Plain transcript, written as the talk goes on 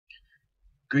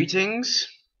Greetings,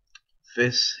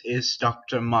 this is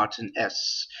Dr. Martin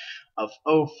S. of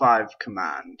O5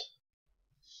 Command.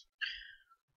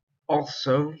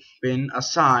 Also been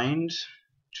assigned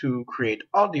to create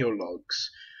audio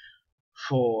logs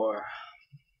for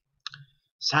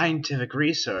scientific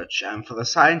research and for the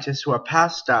scientists who are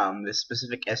passed down this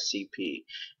specific SCP.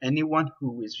 Anyone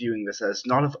who is viewing this as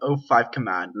not of O5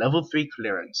 Command, level 3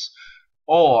 clearance,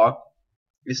 or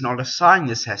is not assigned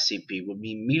this SCP will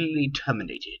be immediately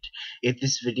terminated. If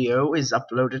this video is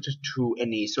uploaded to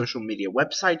any social media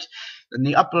website, then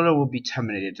the uploader will be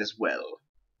terminated as well,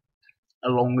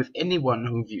 along with anyone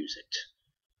who views it.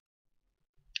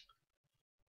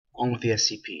 On with the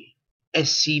SCP.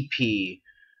 SCP-096.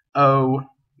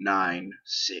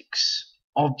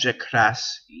 Object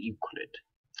Class Euclid.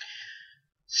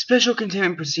 Special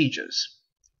Containment Procedures.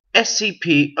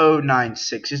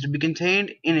 SCP-096 is to be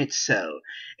contained in its cell,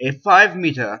 a 5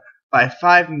 meter by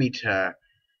 5 meter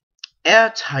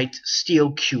airtight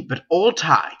steel cube at all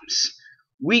times.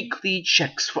 Weekly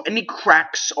checks for any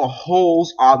cracks or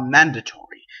holes are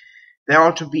mandatory. There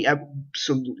are to be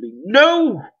absolutely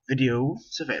no video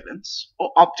surveillance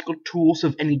or optical tools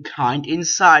of any kind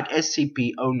inside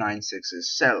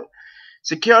SCP-096's cell.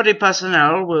 Security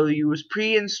personnel will use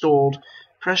pre-installed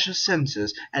pressure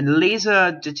sensors and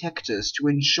laser detectors to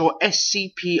ensure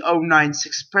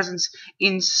SCP-096 presence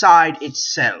inside its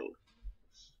cell.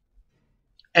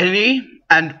 Any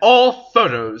and all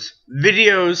photos,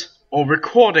 videos, or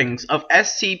recordings of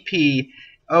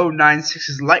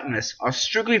SCP-096's likeness are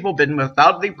strictly forbidden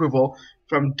without the approval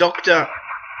from Dr.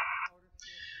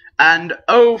 and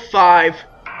O5.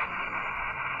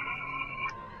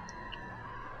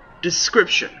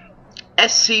 Description: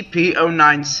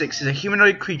 SCP-096 is a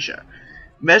humanoid creature,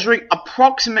 measuring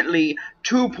approximately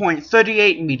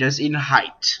 2.38 meters in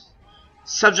height.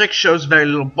 Subject shows very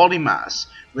little body mass,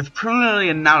 with preliminary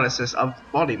analysis of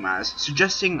body mass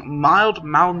suggesting mild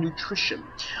malnutrition.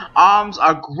 Arms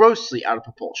are grossly out of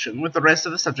proportion with the rest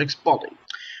of the subject's body,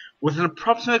 with an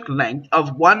approximate length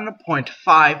of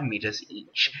 1.5 meters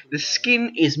each. The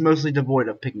skin is mostly devoid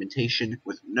of pigmentation,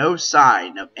 with no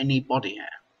sign of any body hair.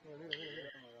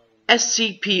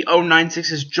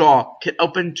 SCP-096's jaw can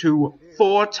open to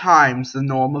 4 times the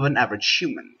norm of an average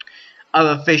human.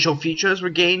 Other facial features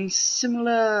regain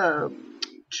similar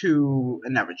to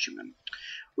an average human,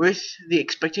 with the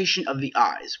exception of the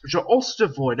eyes, which are also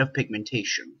devoid of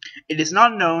pigmentation. It is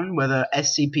not known whether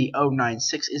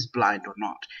SCP-096 is blind or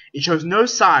not. It shows no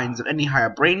signs of any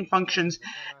higher brain functions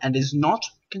and is not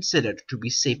considered to be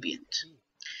sapient.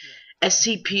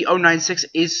 SCP-096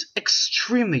 is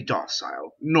extremely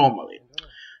docile, normally,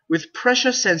 with pressure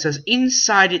sensors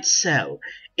inside its cell,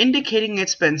 indicating it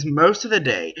spends most of the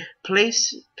day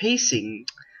pacing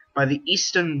by the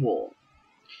eastern wall.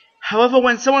 However,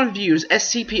 when someone views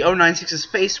SCP-096's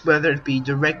face, whether it be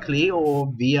directly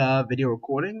or via video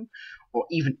recording, or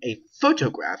even a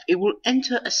photograph, it will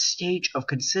enter a stage of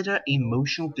considered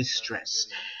emotional distress.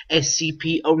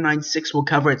 SCP-096 will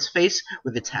cover its face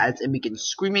with its hands and begin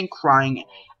screaming, crying,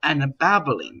 and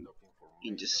babbling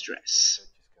in distress.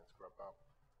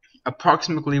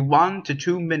 Approximately 1 to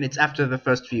 2 minutes after the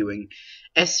first viewing,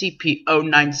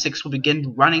 SCP-096 will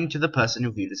begin running to the person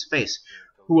who viewed his face,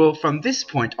 who will from this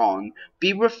point on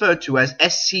be referred to as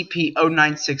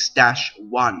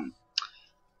SCP-096-1.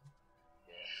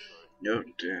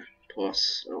 Note,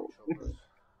 plus,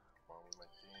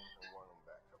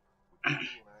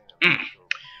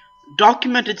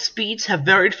 Documented speeds have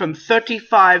varied from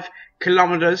 35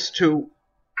 kilometers to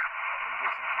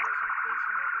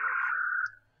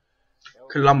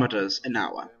kilometers an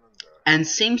hour, and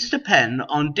seems to depend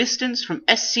on distance from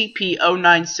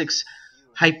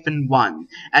SCP-096-1.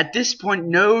 At this point,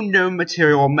 no known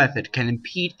material or method can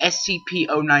impede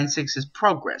SCP-096's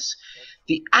progress.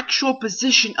 The actual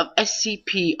position of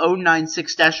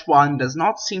SCP-096-1 does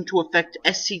not seem to affect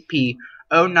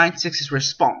SCP-096's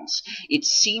response. It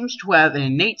seems to have an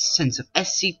innate sense of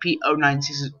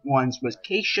SCP-096-1's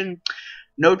location.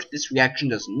 Note this reaction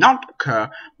does not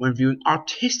occur when viewing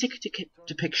artistic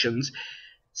depictions.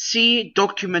 See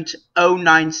document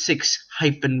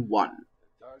 096-1.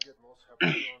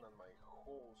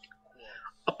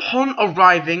 Upon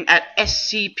arriving at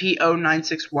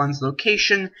SCP-096-1's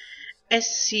location,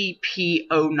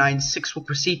 SCP-096 will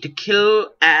proceed to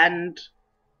kill and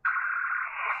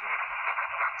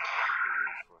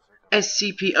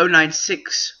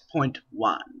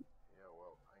SCP-096.1.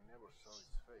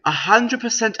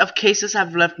 100% of cases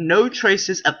have left no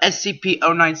traces of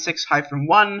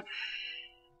SCP-096-1.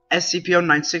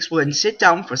 SCP-096 will then sit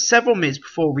down for several minutes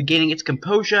before regaining its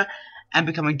composure and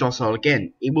becoming docile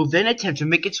again. It will then attempt to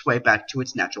make its way back to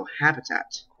its natural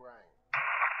habitat.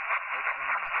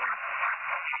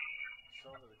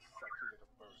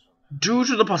 Due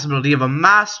to the possibility of a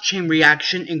mass chain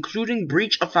reaction, including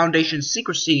breach of Foundation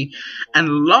secrecy and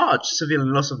large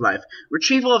civilian loss of life,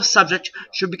 retrieval of subject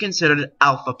should be considered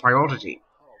alpha priority.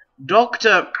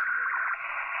 Dr.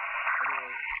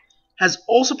 has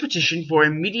also petitioned for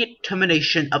immediate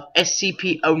termination of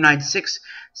SCP-096.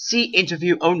 See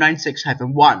Interview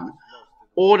 096-1.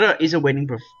 Order is awaiting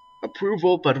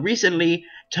approval, but recently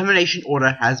termination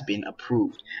order has been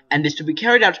approved, and is to be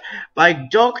carried out by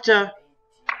Dr.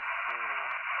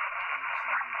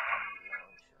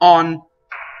 on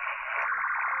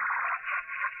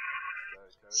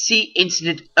See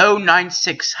Incident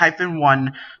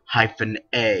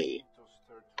 096-1-A.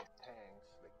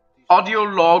 Audio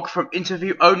log from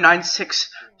Interview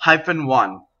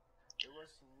 096-1.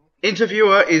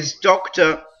 Interviewer is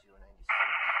Dr.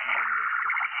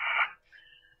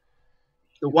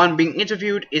 The one being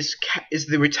interviewed is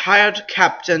the retired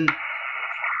captain,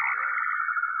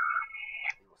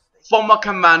 former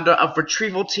commander of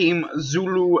Retrieval Team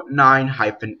Zulu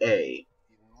 9-A.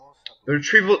 The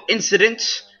Retrieval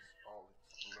Incident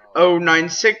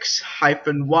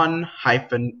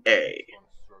 096-1-A.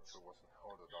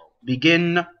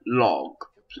 Begin log,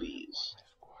 please.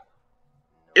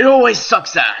 It always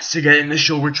sucks ass to get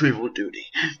initial retrieval duty.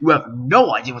 You have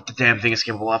no idea what the damn thing is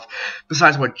capable of,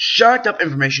 besides what jacked up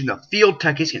information the field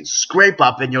techies can scrape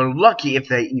up, and you're lucky if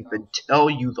they even tell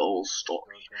you the whole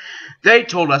story. They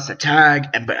told us to tag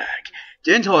and bag.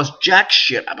 Didn't tell us jack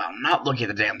shit about not looking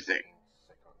at the damn thing.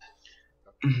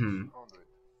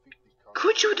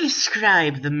 Could you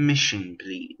describe the mission,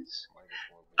 please?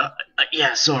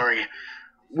 Yeah, sorry.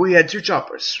 We had 2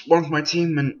 choppers, one for my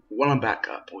team and one on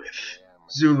backup with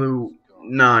Zulu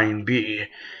 9B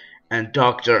and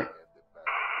Dr.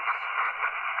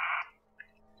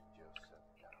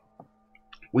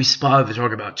 We spotted the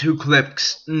target about 2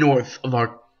 clicks north of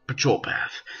our patrol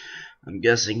path. I'm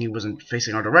guessing he wasn't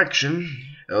facing our direction,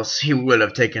 else he would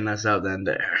have taken us out then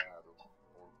there.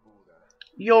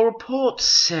 Your report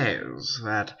says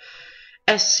that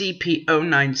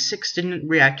SCP-096 didn't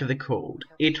react to the cold.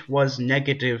 It was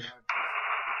 -degrees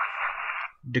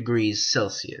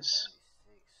Celsius.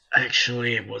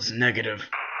 Actually, it was negative.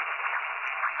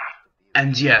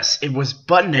 And yes, it was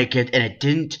butt naked and it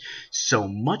didn't so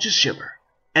much as shiver.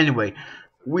 Anyway,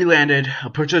 we landed,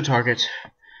 approached the target,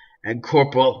 and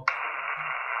Corporal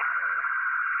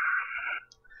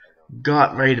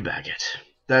got ready to bag it.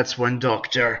 That's when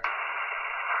Dr.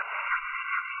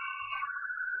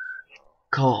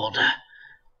 called.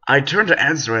 I turned to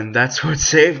answer, and that's what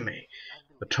saved me.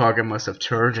 The target must have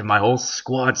turned, and my whole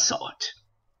squad saw it.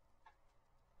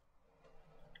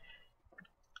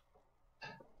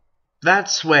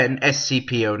 That's when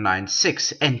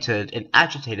SCP-096 entered an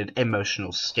agitated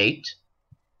emotional state.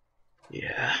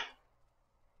 Yeah.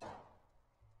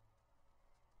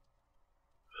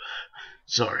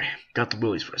 Sorry, got the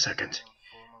willies for a second.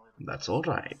 That's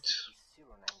alright.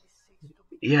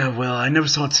 Yeah, well, I never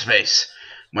saw its face.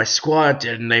 My squad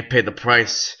did, and they paid the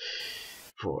price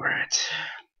for it.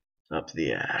 Up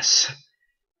the ass.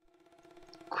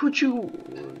 Could you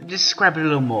describe it a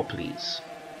little more, please?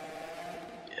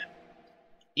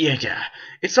 Yeah.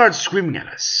 It started screaming at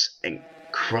us and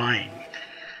crying.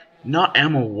 Not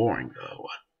animal roaring, though.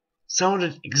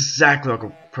 Sounded exactly like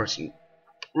a person.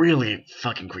 Really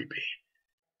fucking creepy.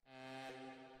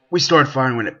 We started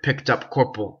firing when it picked up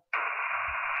Corporal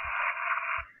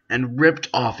and ripped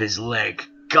off his leg.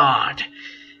 God,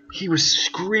 he was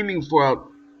screaming for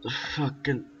out the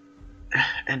fucking...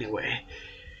 Anyway,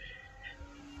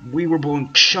 we were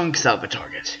blowing chunks out of the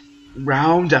target.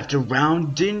 Round after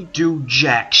round, didn't do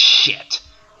jack shit.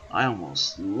 I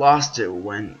almost lost it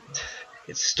when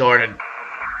it started.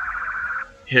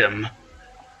 Hit him.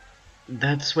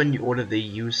 That's when you ordered the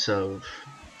use of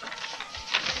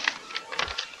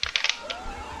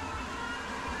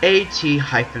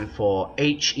AT-4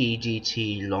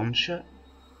 HEDT launcher,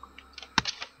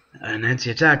 an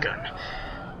anti-attack gun.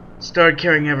 Started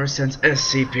carrying ever since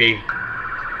SCP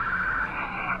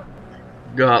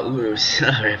got loose.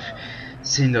 I've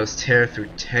seen those tear through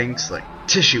tanks like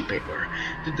tissue paper.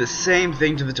 Did the same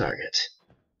thing to the target.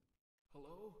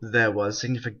 There was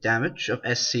significant damage of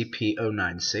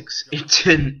SCP-096. It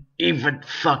didn't even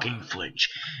fucking flinch.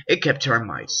 It kept tearing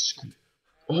my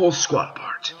whole squad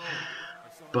apart.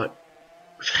 But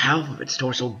half of its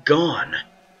torso gone.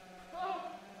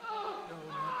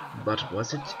 But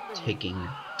was it taking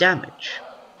damage?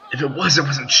 If it was, it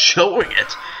wasn't showing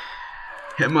it.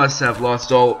 It must have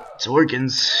lost all its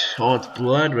organs, all its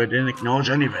blood, but it didn't acknowledge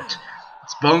any of it.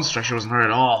 bone structure wasn't hurt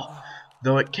at all,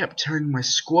 though it kept tearing my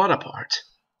squad apart.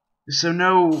 So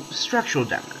no structural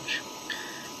damage.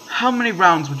 How many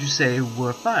rounds would you say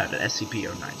were fired at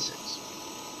SCP-096?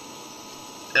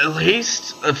 At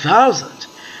least 1,000.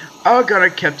 Our gunner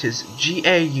kept his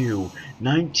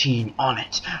GAU-19 on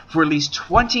it for at least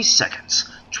 20 seconds.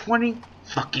 20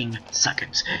 fucking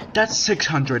seconds. That's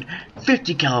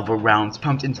 650 caliber rounds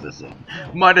pumped into the thing.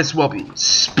 Might as well be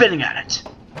spinning at it.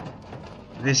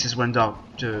 This is when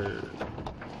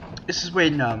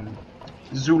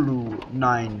Zulu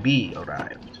 9B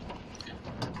arrived.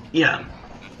 Yeah,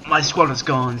 my squad was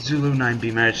gone. Zulu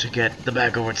 9B managed to get the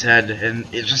bag over its head, and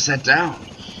it just sat down.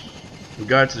 We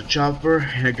got to the chopper,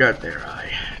 and it got there.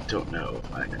 I don't know.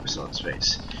 I never saw his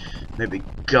face. Maybe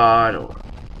God or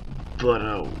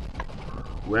Buddha,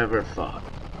 whoever thought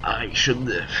I should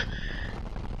live.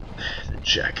 The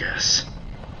jackass.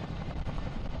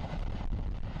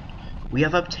 We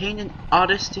have obtained an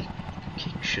artistic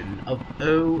depiction of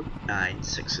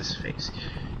 096's face.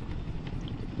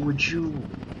 Would you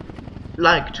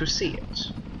like to see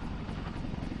it?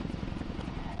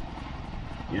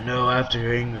 You know, after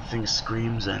hearing the thing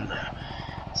screams and the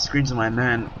screams of my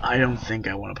man, I don't think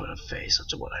I want to put a face up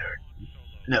to what I heard.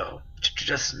 No,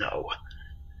 just no.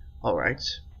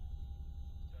 Alright.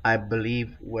 I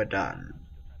believe we're done.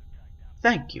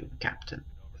 Thank you, Captain.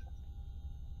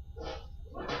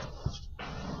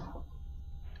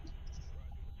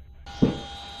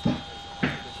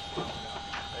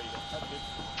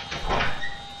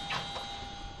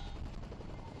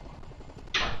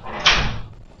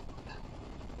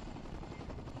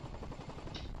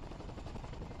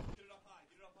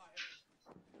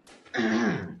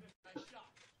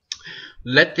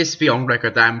 Let this be on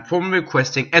record that I am formally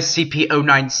requesting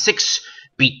SCP-096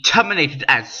 be terminated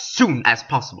as soon as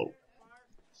possible.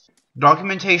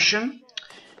 Documentation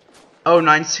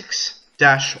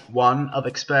 096-1 of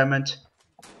Experiment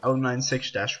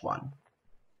 096-1.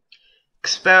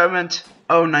 Experiment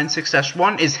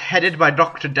 096-1 is headed by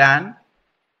Dr. Dan.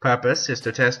 Purpose is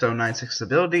to test 096's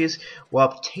abilities while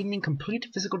obtaining complete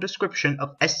physical description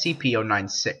of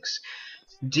SCP-096.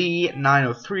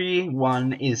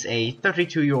 D-9031 is a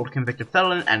 32-year-old convicted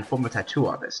felon and former tattoo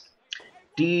artist.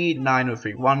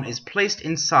 D-9031 is placed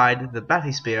inside the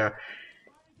bathysphere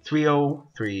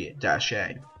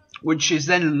 303-A, which is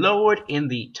then lowered in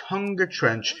the Tonga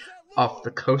Trench off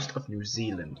the coast of New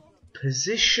Zealand.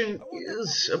 Position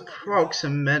is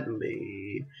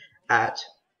approximately at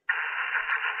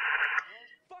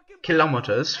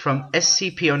kilometers from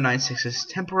SCP-096's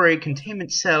temporary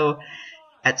containment cell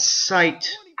at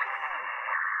site.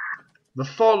 The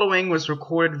following was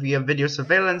recorded via video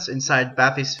surveillance inside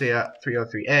bathysphere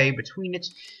 303A between it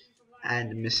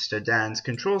and Mr. Dan's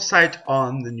control site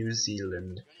on the New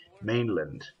Zealand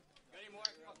mainland.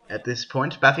 At this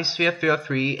point, bathysphere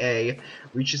 303A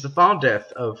reaches the final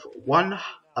depth of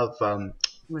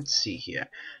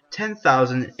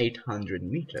 10,800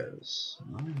 meters.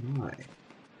 My.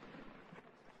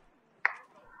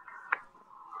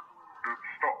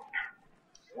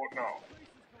 What now?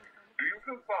 Do you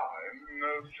feel fine?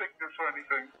 No sickness or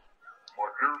anything?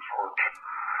 My ears hurt.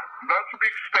 That should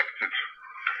be expected.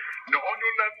 Now on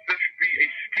your left there should be a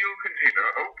steel container.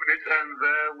 Open it and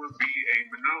there will be a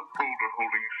manila folder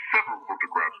holding several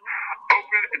photographs.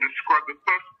 Open it and describe the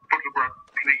first photograph,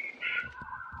 please.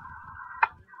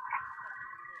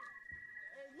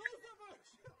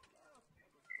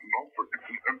 Nothing.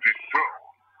 It's an empty cell.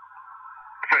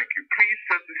 Thank you. Please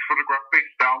set this photograph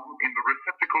face down in the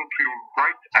receptacle to your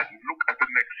right and look at the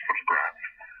next photograph.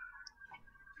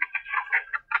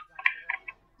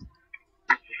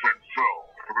 It's the same cell.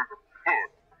 There's a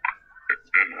foot.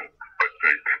 I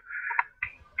think.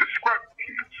 Describe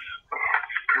penis.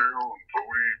 It's pale and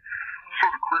bony.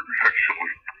 Sort of creepy,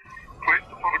 actually.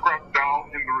 Place the photograph down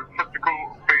in the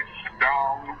receptacle face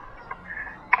down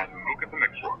and look at the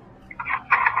next one.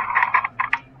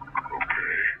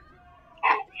 Okay.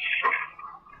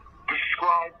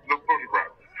 Describe the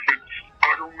photograph. It's,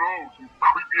 I don't know, some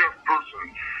creepy ass person.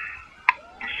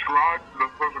 Describe the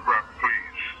photograph,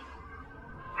 please.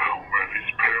 Oh man,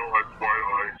 he's pale, has white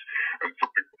eyes, and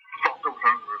something fucked up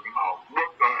in his mouth.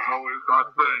 What the hell is that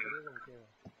thing?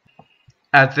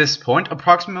 At this point,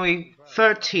 approximately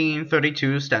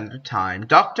 13:32 Standard Time,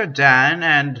 Dr. Dan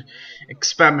and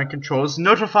experiment controls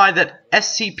notify that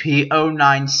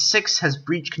SCP-096 has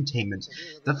breached containment.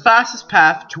 The fastest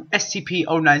path to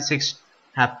SCP-096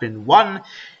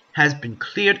 has been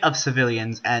cleared of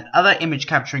civilians and other image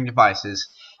capturing devices,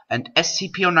 and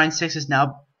SCP-096 is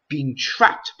now being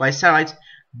tracked by satellites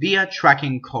via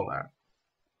tracking collar.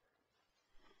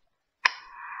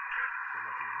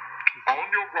 On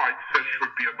your right, there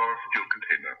should steel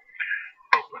container.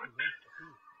 Open it.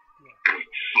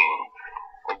 It's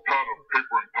a pad of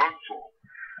paper and pencil.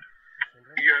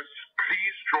 Yes,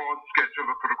 please draw a sketch of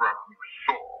the photograph you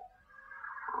saw.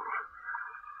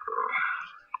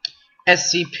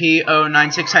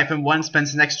 SCP-096-1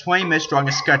 spends the next 20 minutes drawing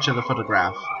a sketch of the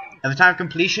photograph. At the time of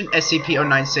completion,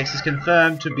 SCP-096 is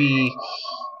confirmed to be...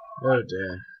 oh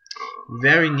dear.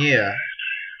 Very near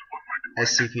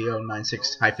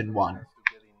SCP-096-1.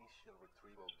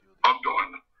 I'm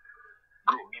done.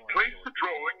 Good. Place the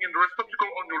drawing in the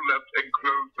receptacle on your left and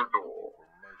close the door.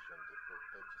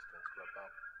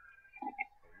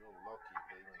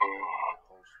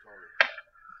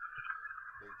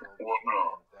 What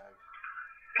now?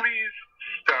 Please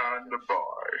stand by.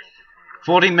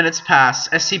 40 minutes pass.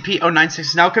 SCP-096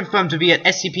 is now confirmed to be at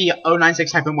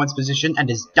SCP-096-1's position and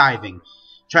is diving.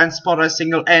 Transporter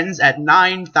signal ends at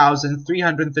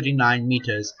 9,339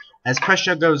 meters. As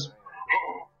pressure goes... Oh,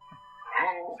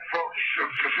 fuck, shit,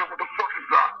 what the fuck is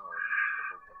that?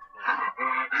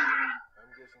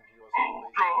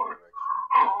 Oh, God.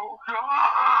 Oh, God.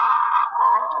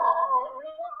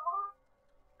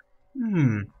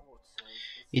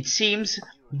 It seems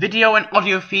video and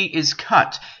audio feed is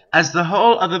cut, as the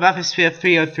whole of the bathysphere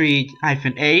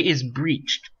 303-A is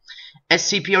breached.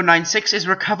 SCP-096 is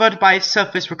recovered by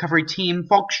Surface Recovery Team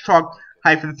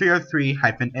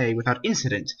Foxtrot-303-A without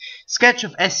incident. Sketch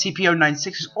of SCP-096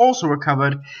 is also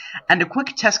recovered, and a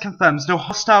quick test confirms no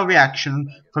hostile reaction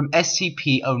from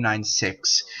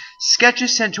SCP-096. Sketch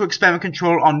is sent to experiment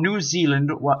control on New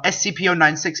Zealand, while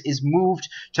SCP-096 is moved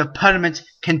to permanent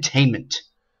containment.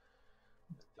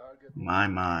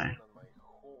 My.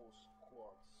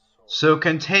 So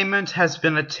containment has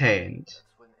been attained.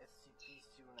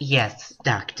 Yes,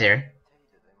 Doctor.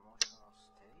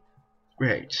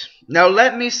 Great. Now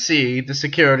let me see the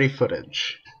security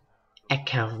footage.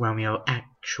 Echo Romeo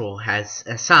Actual has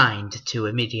assigned to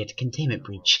immediate containment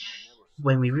breach.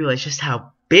 When we realized just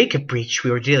how big a breach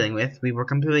we were dealing with, we were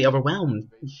completely overwhelmed.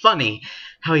 Funny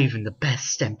how even the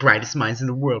best and brightest minds in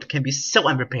the world can be so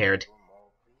unprepared.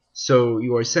 So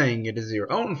you are saying it is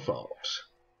your own fault?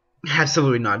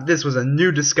 Absolutely not. This was a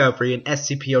new discovery in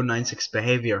SCP-096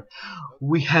 behavior.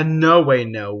 We had no way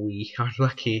know. We are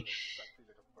lucky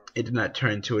it did not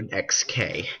turn into an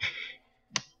XK.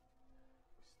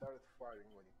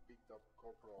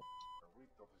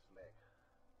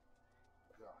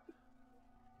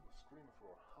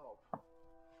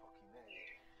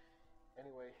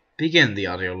 Begin the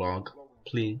audio log,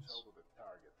 please.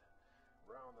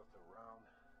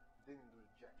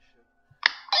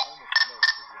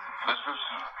 This is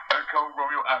Echo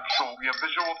Romeo Actual. We have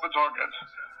visual of the target.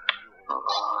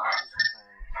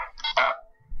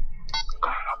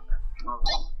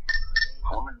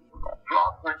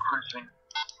 Block increasing.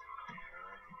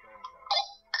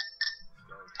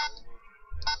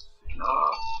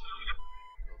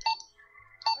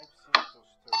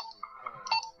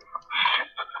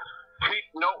 Heat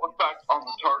no effect on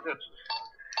the target.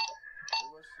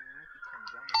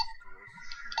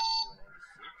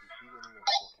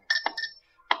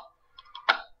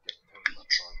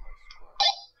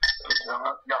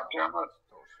 God damn it.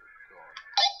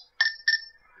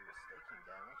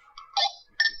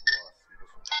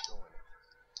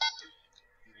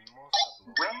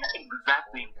 Where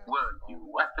exactly were you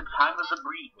at the time of the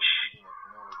breach?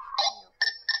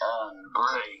 On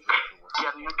break.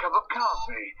 Getting a cup of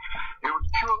coffee. It was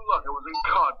pure luck I wasn't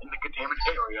caught in the containment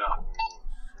area.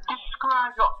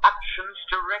 Describe your actions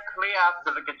directly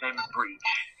after the containment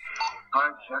breach. I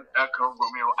sent Echo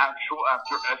Romeo Actual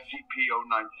after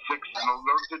SCP-096 and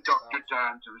alerted Dr.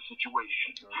 Dan to the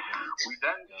situation. We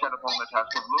then set upon the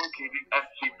task of locating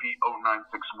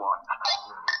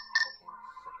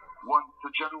SCP-096-1. Once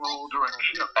the general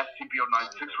direction of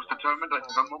SCP-096 was determined, I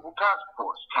sent a mobile task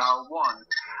force, Tower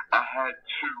 1, ahead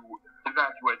to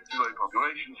evacuate civilian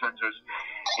population centers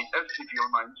in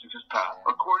SCP-096's path,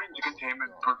 according to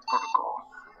containment protocol.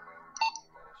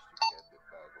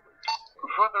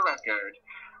 For the record,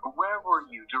 where were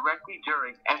you directly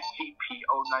during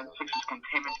SCP-096's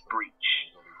containment breach?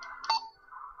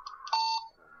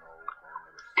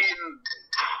 In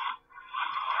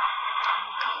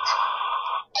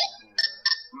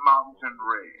Mountain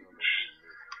Range.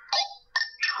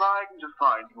 Trying to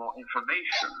find more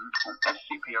information on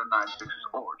SCP-096's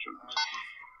origins.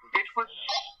 It was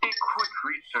a quick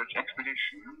research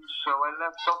expedition, so I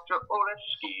left Dr.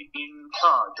 Oleski in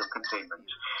charge of containment.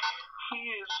 He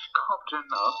is competent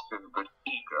enough, but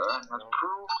eager, and has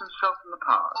proved himself in the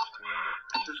past.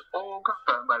 This is all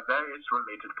confirmed by various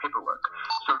related paperwork,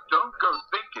 so don't go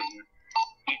thinking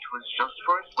it was just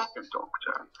for a second,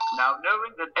 Doctor. Now,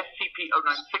 knowing that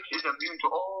SCP-096 is immune to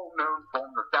all known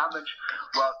forms of damage,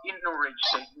 while in a rage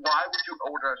state, why would you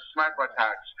order sniper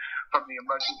attacks from the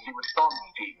emergency response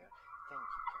team?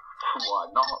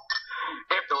 Why not?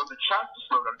 If there was a chance to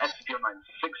slow down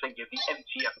SCP-096 and give the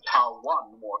MTF Tower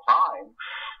 1 more time,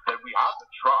 then we have to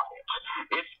try it.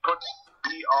 It's put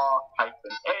ER-A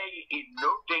in no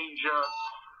danger,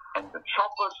 and the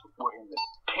choppers were in the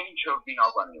danger of being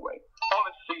outrun anyway.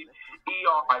 Honestly,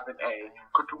 ER-A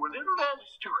could do a little less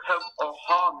to help or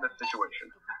harm the situation.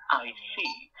 I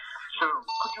see. So,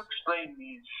 could you explain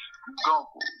these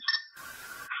goggles?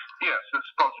 Yes, this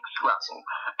Project Scramble.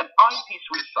 An eyepiece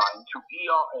we assigned to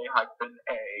ER-A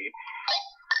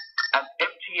and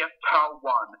MTF Tower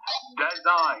 1,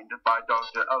 designed by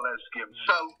Dr. Alesky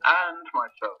himself and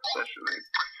myself especially.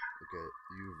 Okay,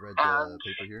 you've read the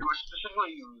paper here? It was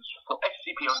specifically used for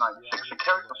SCP-096. It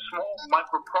carries a small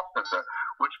microprocessor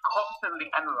which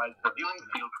constantly analyzes the viewing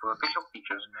field for the visual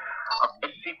features of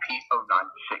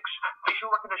SCP-096. Facial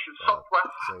recognition software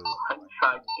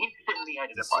inside instantly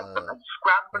identifies them and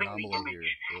scrambling the image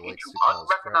into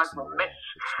unrecognizable mess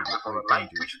before the light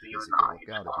reaches the human eye.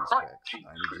 It's quite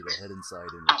I need you to head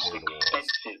inside and repair the walls.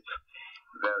 Expensive.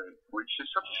 Very, which is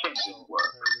such a shame it didn't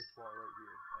work.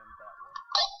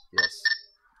 Yes.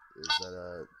 Is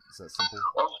that simple?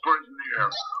 Osprey is near.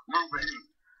 Moving.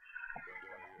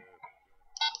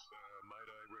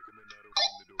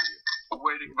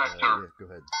 Awaiting vector. Yeah, go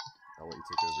ahead. I'll let you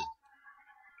take over.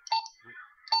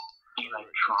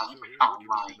 Electronics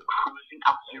online. Cruising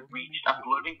out to reach.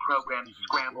 Uploading programs.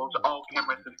 Scrambles all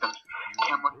camera systems.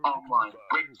 Cameras online.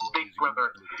 Big Brother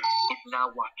is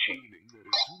now watching.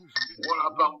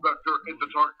 What about vector is the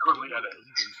target currently headed?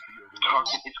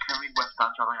 Target is currently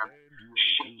westbound traveling on.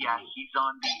 Shit, yeah, he's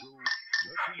on the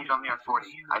R40.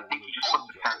 I think he just flipped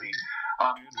the Sandy.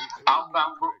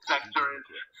 Outbound group sector is.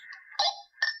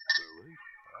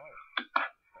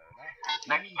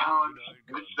 Next challenge,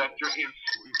 this sector is.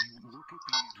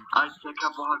 I'd say a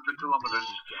couple hundred kilometers.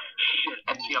 Shit,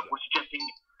 MTF, we're suggesting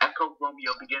Echo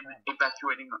Romeo begin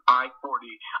evacuating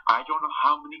I-40. I don't know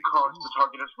how many cars the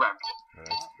target has wrecked.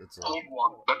 Hold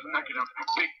on, that's a negative.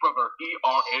 Big Brother,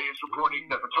 ERA is reporting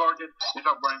that the target is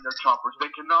outrunning their choppers. They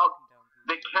can't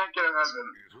get ahead of them.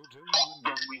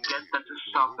 Then we get them to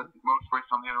stop the most race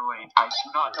on the other lane. I do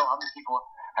not know how many people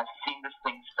have seen this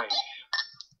thing's face.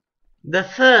 The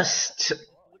first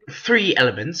three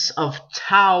elements of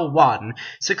Tower 1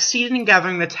 succeeded in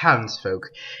gathering the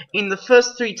townsfolk. In the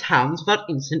first three towns, without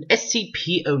incident,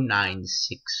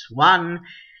 SCP-096-1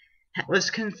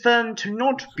 was confirmed to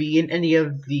not be in any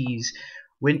of these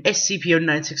when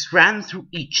SCP-096 ran through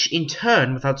each in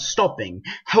turn without stopping.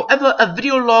 However, a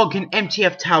video log in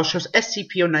MTF Tower shows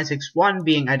SCP-096-1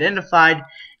 being identified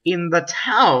in the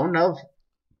town of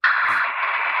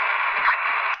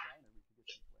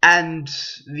and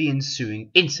the ensuing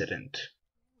incident.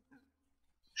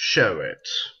 Show it.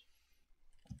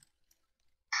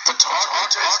 The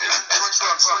target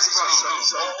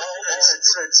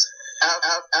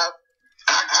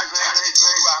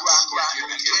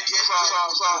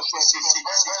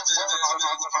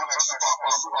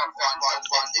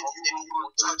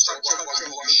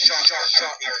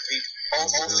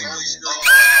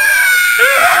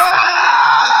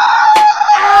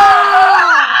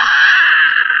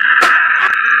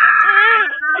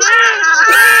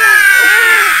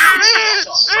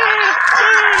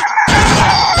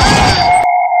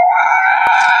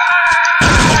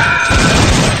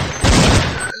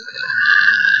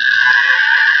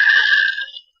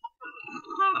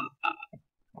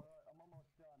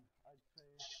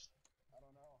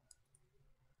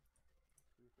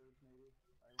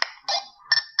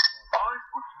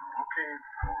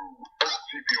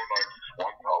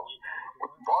SCP-096-1 house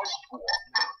with my squad.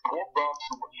 Poor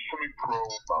bastard was semi-pro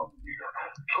mountaineer.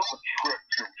 Took a trip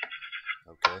to.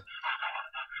 Okay.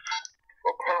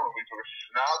 Apparently took a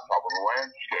snapshot of the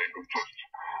landscape and just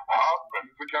happened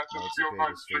to catch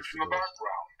SCP-096 in the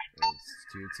background. Is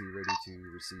Tier 2 ready to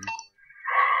receive?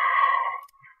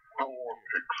 Four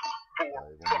pixels. Four I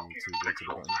want fucking you to go to the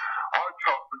pixels. button. I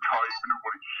tell the guy he knew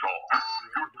what he saw.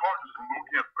 He was probably just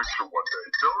looking at a picture one day.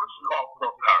 Noticed a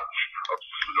patch of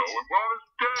snow and went on his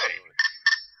day.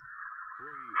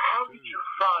 How did you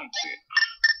find it?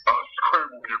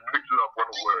 Scrambled here, picked it up,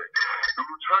 went away. The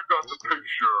lieutenant got the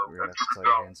picture and took it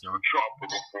down to the chopper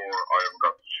before I ever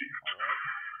got the chief.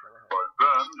 By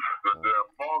then, the damn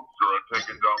monster had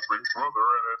taken down Big Brother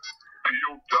and had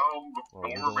peeled down the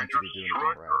former major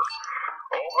striker.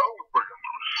 All hell was breaking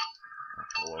loose.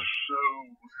 So,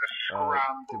 the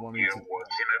scramble here was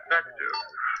ineffective.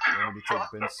 You want me to take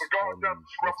Vince The goddamn with me?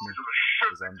 scruffers of the shit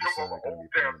Because I'm just killed the going to whole be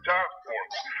damn playing task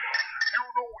force.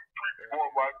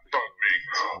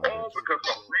 because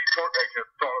some retard egghead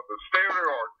thought of the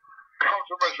state-of-the-art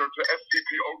countermeasure to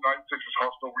SCP-096's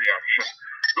hostile reaction.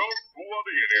 Those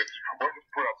bloody idiots were to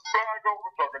put a bag over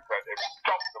Thugger's head and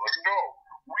dump them. And no,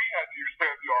 we had to use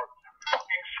state-of-the-art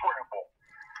fucking scramble.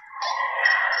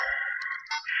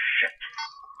 Shit.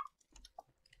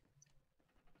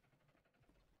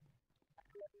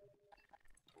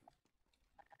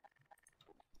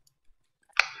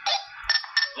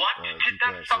 What did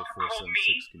that fucker call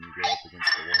me? Can you go up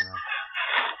against the wall now?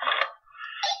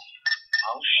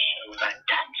 I'll show that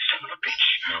damn son of a bitch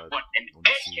what an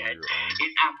egghead your arm?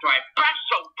 is after I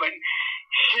bust open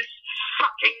his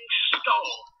fucking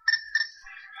skull.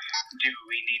 Do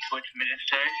we need to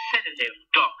administer a sedative,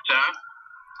 Doctor?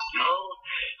 No,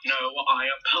 I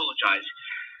apologize.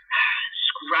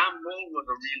 Scramble was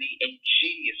a really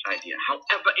ingenious idea.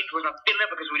 However, it was a failure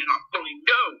because we did not fully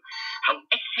know how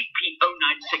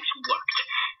SCP-096 worked.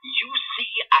 You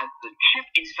see, as the chip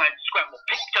inside Scramble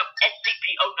picked up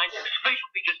SCP-096 facial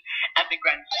features and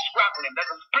began scrambling,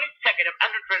 there's a split second of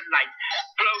ultraviolet light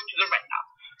flow to the retina.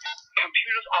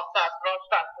 Computers are fast, not as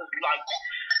fast as light.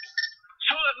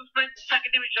 So there's a split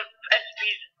second image of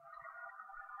SCP's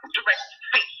direct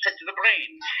face sent to the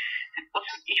brain. It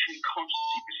wasn't even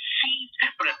consciously received,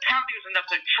 but apparently it was enough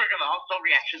to trigger the hostile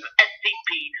reactions of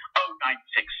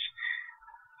SCP-096.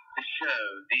 So,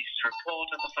 this report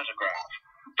of the photograph.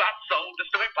 That's the whole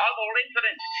disturbing part of the whole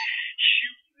incident. You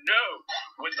know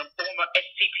when the former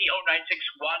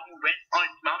SCP-096-1 went on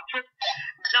its mount trip?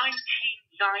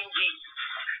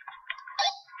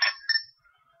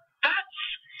 1990. That's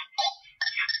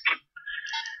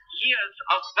years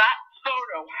of that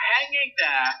photo hanging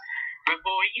there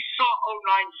before he saw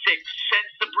 096.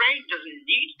 Since the brain doesn't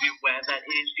need to be aware that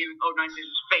it is viewing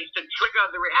 096's face to trigger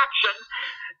the reaction,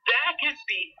 there can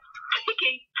be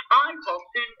ticking time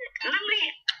bombs in literally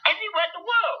anywhere in the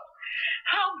world.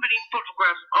 How many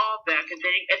photographs are there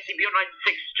containing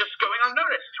SCP-096 just going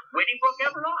unnoticed, waiting for a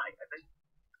camera eye, I think?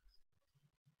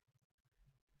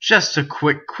 Just a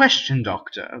quick question,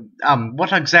 Doctor.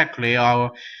 What exactly are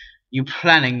you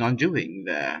planning on doing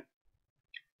there?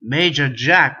 Major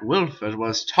Jack Wilford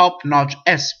was top-notch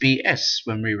SBS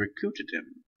when we recruited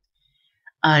him.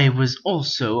 I was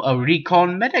also a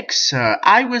recon medic, sir.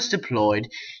 I was deployed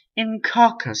in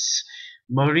Caucasus.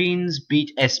 Marines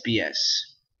beat SBS.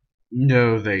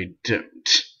 No, they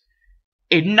don't.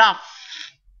 Enough!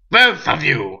 Both of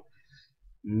you!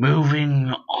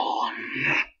 Moving on.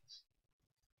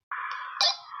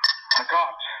 I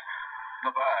got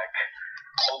the bag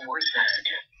over his head.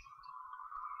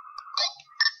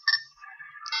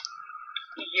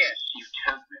 Yes, you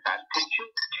told me that. Could you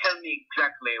tell me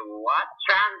exactly what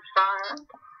transpired?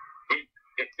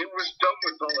 It was done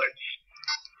with bullets.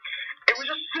 It was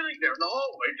just sitting there in the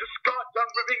hallway, just got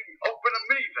done ripping open a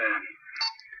minivan.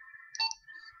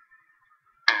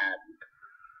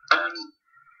 And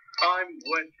I'm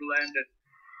wet landed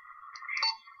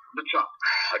the truck.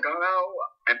 I got out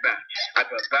and back. I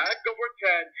put a bag over its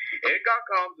head. It got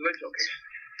calm, so they took it.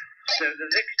 So the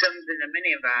victims in the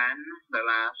minivan, the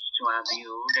last to have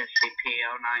viewed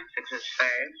SCP-096's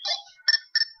face.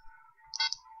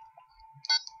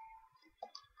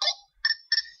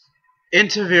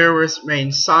 Interviewer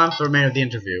remained silent for the remainder of the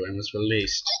interview and was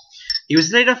released. He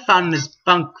was later found in his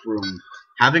bunk room,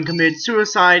 having committed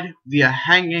suicide via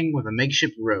hanging with a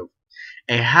makeshift rope.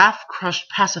 A half-crushed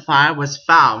pacifier was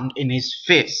found in his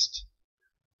fist.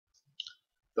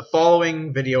 The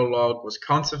following video log was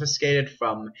confiscated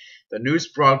from the news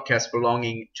broadcast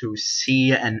belonging to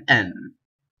CNN.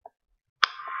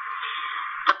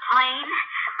 The plane,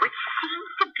 which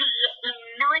seems to be in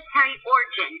military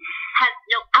origin, has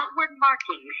no outward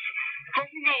markings.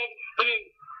 Designated it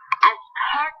is as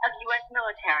part of U.S.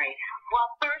 military.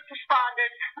 While first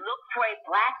responders looked for a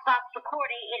black box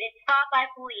recording, it is thought by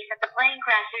police that the plane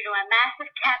crashed due to a massive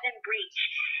cabin breach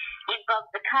in both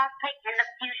the cockpit and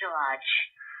the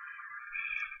fuselage.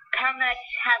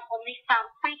 Paramedics have only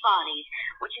found 3 bodies,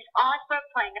 which is odd for a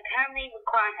plane apparently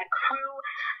requiring a crew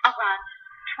of around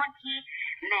 20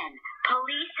 men.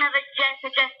 Police have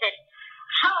suggested,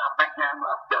 shut up the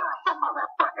camera, shut up the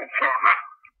motherfucking camera.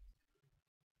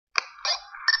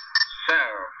 So,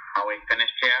 are we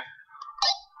finished here?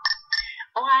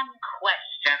 One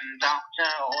question,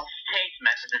 Doctor, or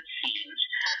statement as it seems.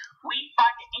 We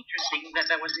find it interesting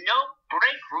that there was no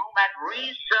break room at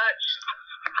research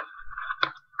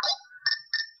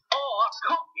or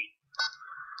coffee.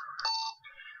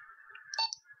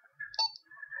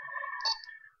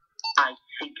 I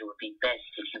think it would be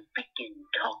best if you begin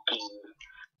talking.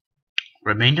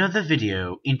 Remainder of the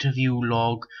video, interview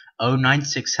log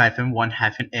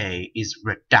 096-1-A is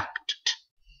redacted.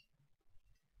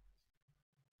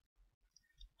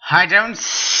 I don't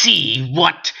see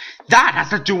what that has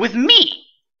to do with me.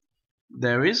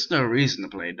 There is no reason to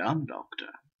play dumb, Doctor.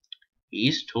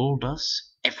 He's told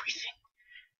us everything.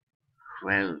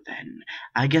 Well then,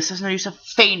 I guess there's no use of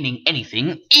feigning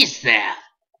anything, is there?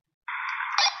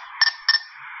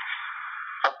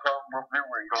 Upon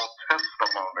reviewing your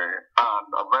testimony and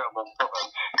available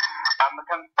footage, and the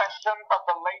confession of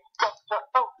the late Dr.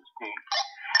 S.C.P,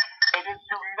 it is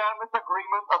unanimous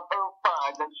agreement of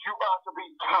O5 that you are to be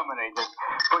terminated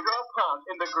for your part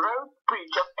in the gross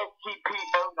breach of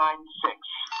SCP-096.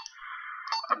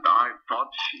 And I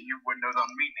thought you would know the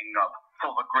meaning of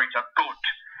for the greater good.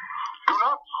 Do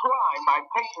not try my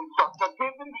patience, Doctor,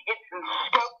 given the instant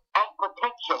scope and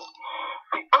potential.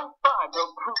 The O5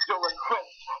 will prove your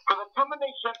request for the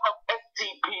termination of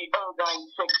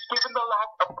SCP-096. Given the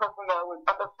lack of personnel with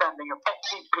understanding of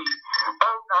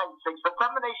SCP-096, the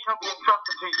termination will be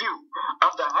entrusted to you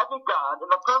under heavy guard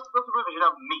and the personal supervision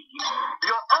of me.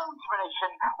 Your own termination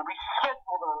will be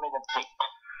scheduled at a later date.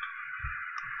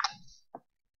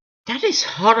 That is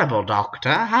horrible,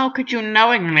 Doctor. How could you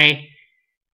knowingly...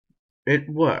 It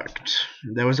worked.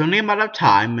 There was only a matter of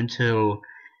time until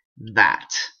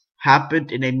that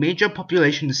happened in a major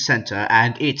population center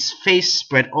and its face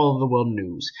spread all over the world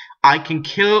news. I can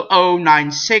kill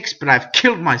 096, but I've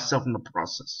killed myself in the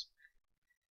process.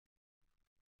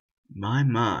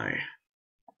 My.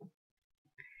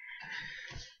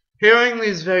 Hearing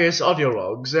these various audio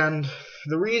logs, and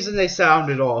the reason they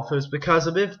sounded off is because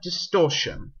of a bit of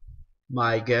distortion.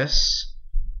 My guess,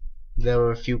 there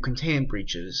were a few containment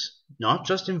breaches, not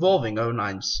just involving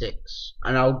 096,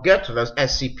 and I'll get to those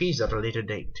SCPs at a later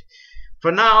date.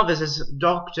 For now, this is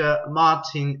Dr.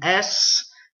 Martin S.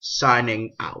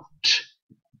 signing out.